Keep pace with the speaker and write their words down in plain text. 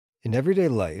In everyday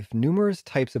life, numerous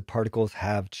types of particles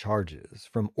have charges,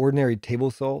 from ordinary table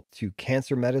salt to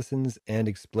cancer medicines and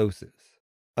explosives.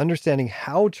 Understanding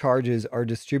how charges are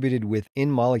distributed within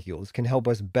molecules can help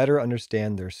us better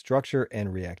understand their structure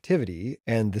and reactivity,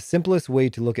 and the simplest way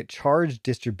to look at charge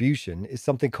distribution is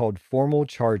something called formal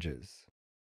charges.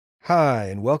 Hi,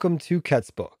 and welcome to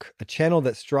Ketzbook, a channel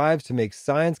that strives to make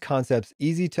science concepts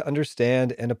easy to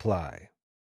understand and apply.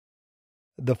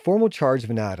 The formal charge of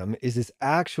an atom is its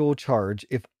actual charge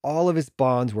if all of its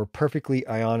bonds were perfectly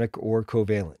ionic or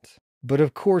covalent. But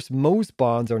of course, most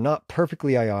bonds are not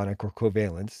perfectly ionic or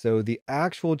covalent, so the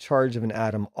actual charge of an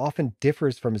atom often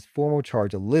differs from its formal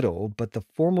charge a little, but the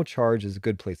formal charge is a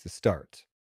good place to start.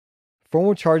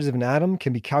 Formal charges of an atom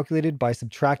can be calculated by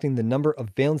subtracting the number of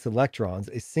valence electrons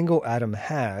a single atom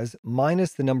has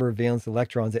minus the number of valence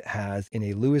electrons it has in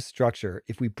a Lewis structure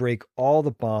if we break all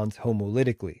the bonds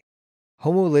homolytically.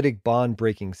 Homolytic bond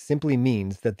breaking simply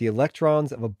means that the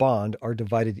electrons of a bond are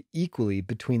divided equally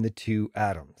between the two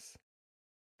atoms.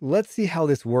 Let's see how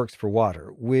this works for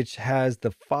water, which has the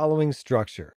following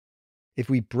structure. If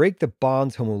we break the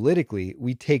bonds homolytically,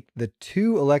 we take the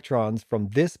two electrons from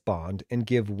this bond and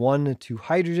give one to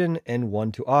hydrogen and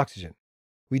one to oxygen.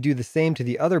 We do the same to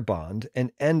the other bond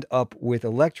and end up with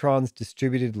electrons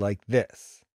distributed like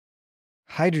this.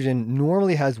 Hydrogen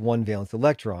normally has one valence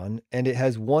electron, and it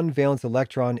has one valence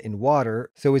electron in water,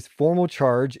 so its formal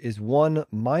charge is 1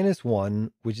 minus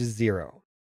 1, which is 0.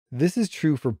 This is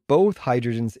true for both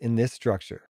hydrogens in this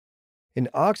structure. An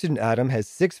oxygen atom has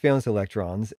 6 valence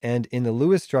electrons, and in the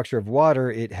Lewis structure of water,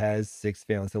 it has 6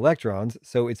 valence electrons,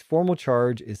 so its formal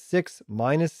charge is 6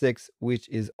 minus 6, which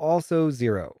is also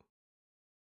 0.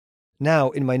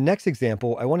 Now, in my next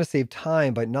example, I want to save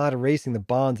time by not erasing the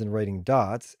bonds and writing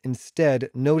dots. Instead,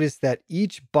 notice that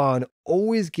each bond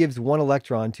always gives one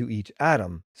electron to each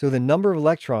atom, so the number of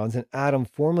electrons an atom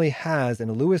formally has in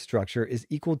a Lewis structure is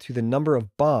equal to the number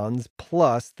of bonds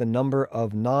plus the number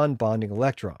of non-bonding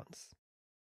electrons.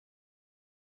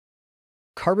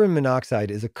 Carbon monoxide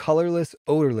is a colorless,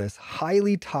 odorless,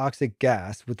 highly toxic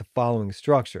gas with the following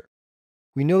structure.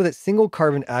 We know that single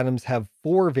carbon atoms have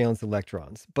 4 valence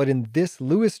electrons, but in this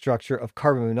Lewis structure of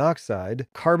carbon monoxide,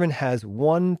 carbon has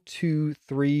 1, 2,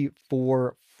 3,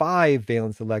 4, 5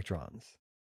 valence electrons.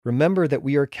 Remember that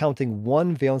we are counting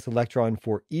 1 valence electron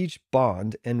for each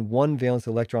bond and 1 valence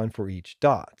electron for each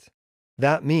dot.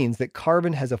 That means that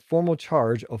carbon has a formal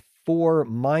charge of 4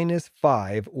 minus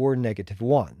 5 or negative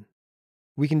 1.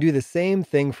 We can do the same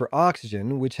thing for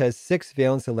oxygen, which has 6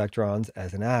 valence electrons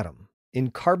as an atom. In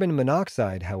carbon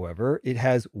monoxide, however, it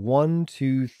has 1,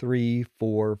 2, 3,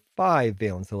 4, 5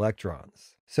 valence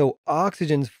electrons. So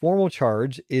oxygen's formal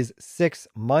charge is 6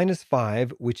 minus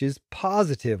 5, which is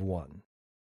positive 1.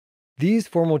 These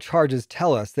formal charges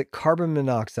tell us that carbon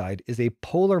monoxide is a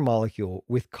polar molecule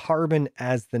with carbon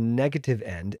as the negative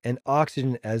end and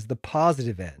oxygen as the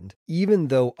positive end, even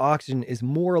though oxygen is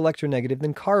more electronegative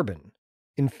than carbon.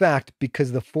 In fact,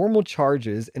 because the formal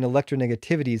charges and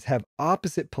electronegativities have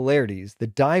opposite polarities, the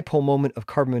dipole moment of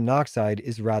carbon monoxide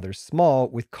is rather small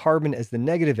with carbon as the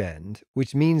negative end,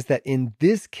 which means that in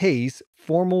this case,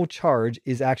 formal charge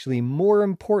is actually more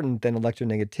important than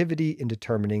electronegativity in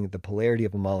determining the polarity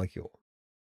of a molecule.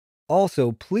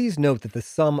 Also, please note that the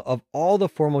sum of all the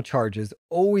formal charges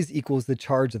always equals the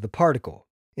charge of the particle.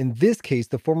 In this case,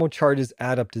 the formal charges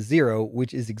add up to 0,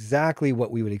 which is exactly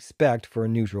what we would expect for a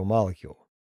neutral molecule.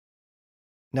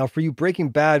 Now, for you Breaking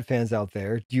Bad fans out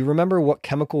there, do you remember what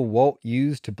chemical Walt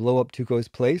used to blow up Tuco's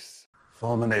place?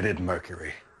 Fulminated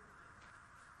mercury.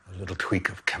 A little tweak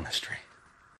of chemistry.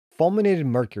 Fulminated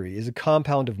mercury is a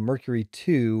compound of mercury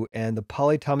 2 and the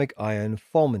polyatomic ion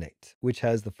fulminate, which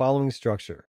has the following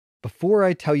structure. Before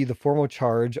I tell you the formal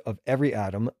charge of every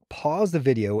atom, pause the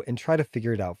video and try to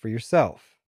figure it out for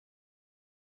yourself.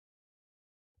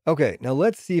 Okay, now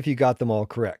let's see if you got them all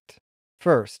correct.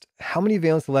 First, how many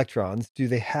valence electrons do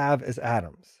they have as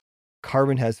atoms?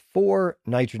 Carbon has 4,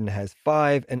 nitrogen has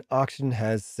 5, and oxygen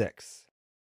has 6.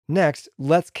 Next,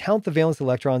 let's count the valence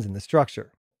electrons in the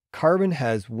structure. Carbon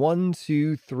has 1,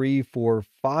 2, 3, 4,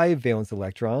 5 valence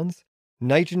electrons.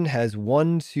 Nitrogen has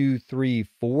 1, 2, 3,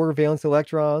 4 valence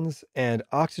electrons, and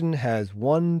oxygen has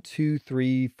 1, 2,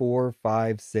 3, 4,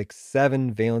 5, 6,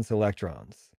 7 valence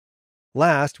electrons.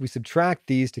 Last, we subtract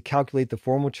these to calculate the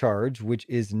formal charge, which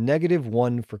is negative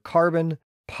 1 for carbon,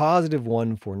 positive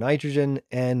 1 for nitrogen,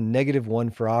 and negative 1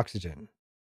 for oxygen.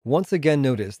 Once again,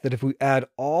 notice that if we add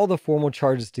all the formal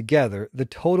charges together, the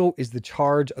total is the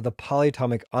charge of the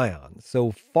polyatomic ion, so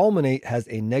fulminate has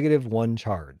a negative 1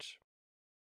 charge.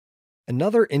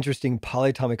 Another interesting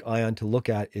polyatomic ion to look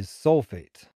at is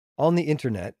sulfate. On the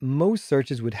internet, most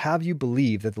searches would have you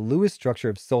believe that the Lewis structure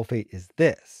of sulfate is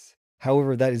this.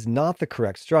 However, that is not the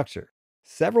correct structure.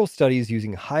 Several studies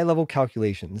using high-level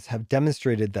calculations have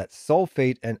demonstrated that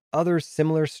sulfate and other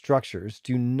similar structures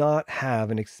do not have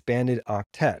an expanded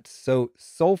octet, so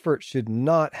sulfur should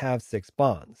not have 6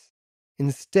 bonds.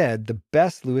 Instead, the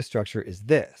best Lewis structure is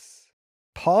this.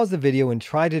 Pause the video and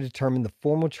try to determine the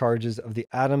formal charges of the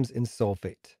atoms in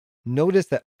sulfate. Notice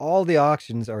that all the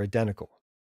oxygens are identical.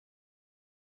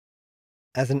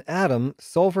 As an atom,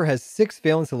 sulfur has 6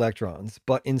 valence electrons,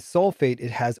 but in sulfate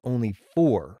it has only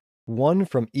 4, 1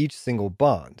 from each single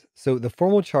bond. So the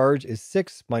formal charge is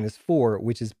 6 minus 4,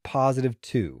 which is positive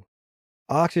 2.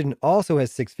 Oxygen also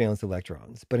has 6 valence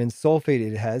electrons, but in sulfate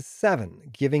it has 7,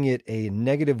 giving it a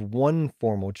negative 1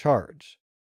 formal charge.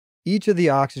 Each of the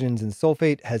oxygens in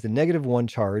sulfate has a negative 1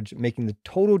 charge, making the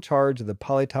total charge of the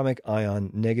polyatomic ion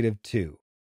negative 2.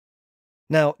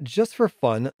 Now, just for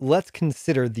fun, let's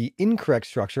consider the incorrect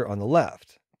structure on the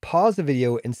left. Pause the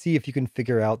video and see if you can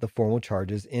figure out the formal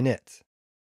charges in it.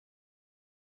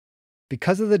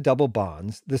 Because of the double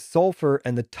bonds, the sulfur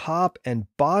and the top and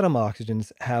bottom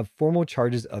oxygens have formal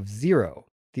charges of 0.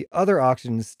 The other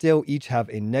oxygens still each have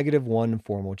a negative 1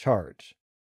 formal charge.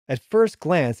 At first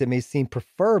glance, it may seem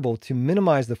preferable to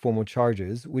minimize the formal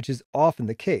charges, which is often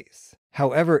the case.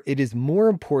 However, it is more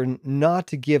important not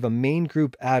to give a main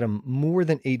group atom more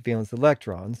than 8 valence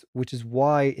electrons, which is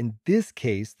why in this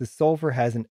case the sulfur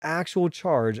has an actual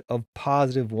charge of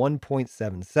positive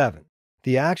 1.77.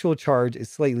 The actual charge is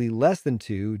slightly less than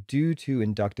 2 due to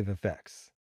inductive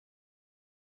effects.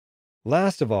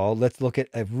 Last of all, let's look at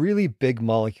a really big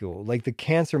molecule like the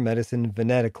cancer medicine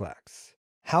venetoclax.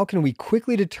 How can we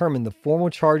quickly determine the formal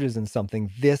charges in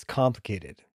something this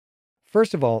complicated?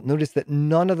 First of all, notice that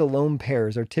none of the lone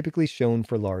pairs are typically shown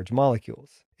for large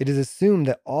molecules. It is assumed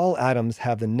that all atoms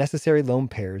have the necessary lone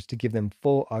pairs to give them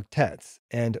full octets,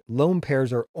 and lone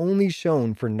pairs are only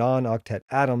shown for non-octet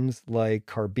atoms like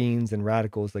carbenes and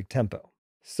radicals like tempo.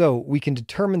 So we can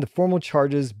determine the formal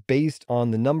charges based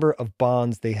on the number of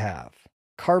bonds they have.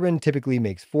 Carbon typically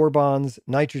makes 4 bonds,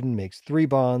 nitrogen makes 3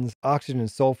 bonds, oxygen and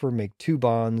sulfur make 2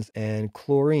 bonds, and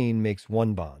chlorine makes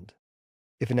 1 bond.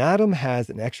 If an atom has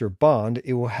an extra bond,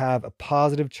 it will have a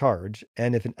positive charge,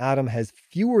 and if an atom has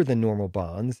fewer than normal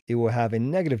bonds, it will have a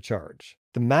negative charge.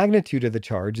 The magnitude of the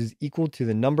charge is equal to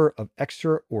the number of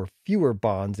extra or fewer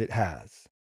bonds it has.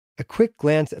 A quick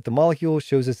glance at the molecule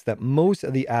shows us that most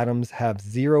of the atoms have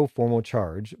 0 formal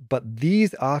charge, but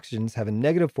these oxygens have a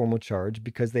negative formal charge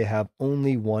because they have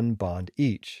only 1 bond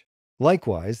each.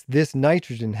 Likewise, this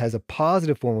nitrogen has a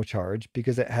positive formal charge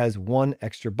because it has 1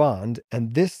 extra bond,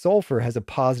 and this sulfur has a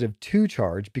positive 2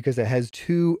 charge because it has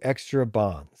 2 extra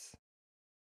bonds.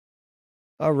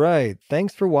 Alright,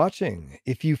 thanks for watching.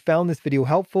 If you found this video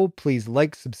helpful, please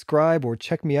like, subscribe, or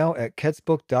check me out at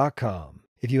Ketzbook.com.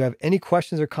 If you have any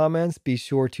questions or comments, be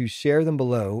sure to share them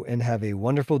below and have a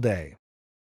wonderful day.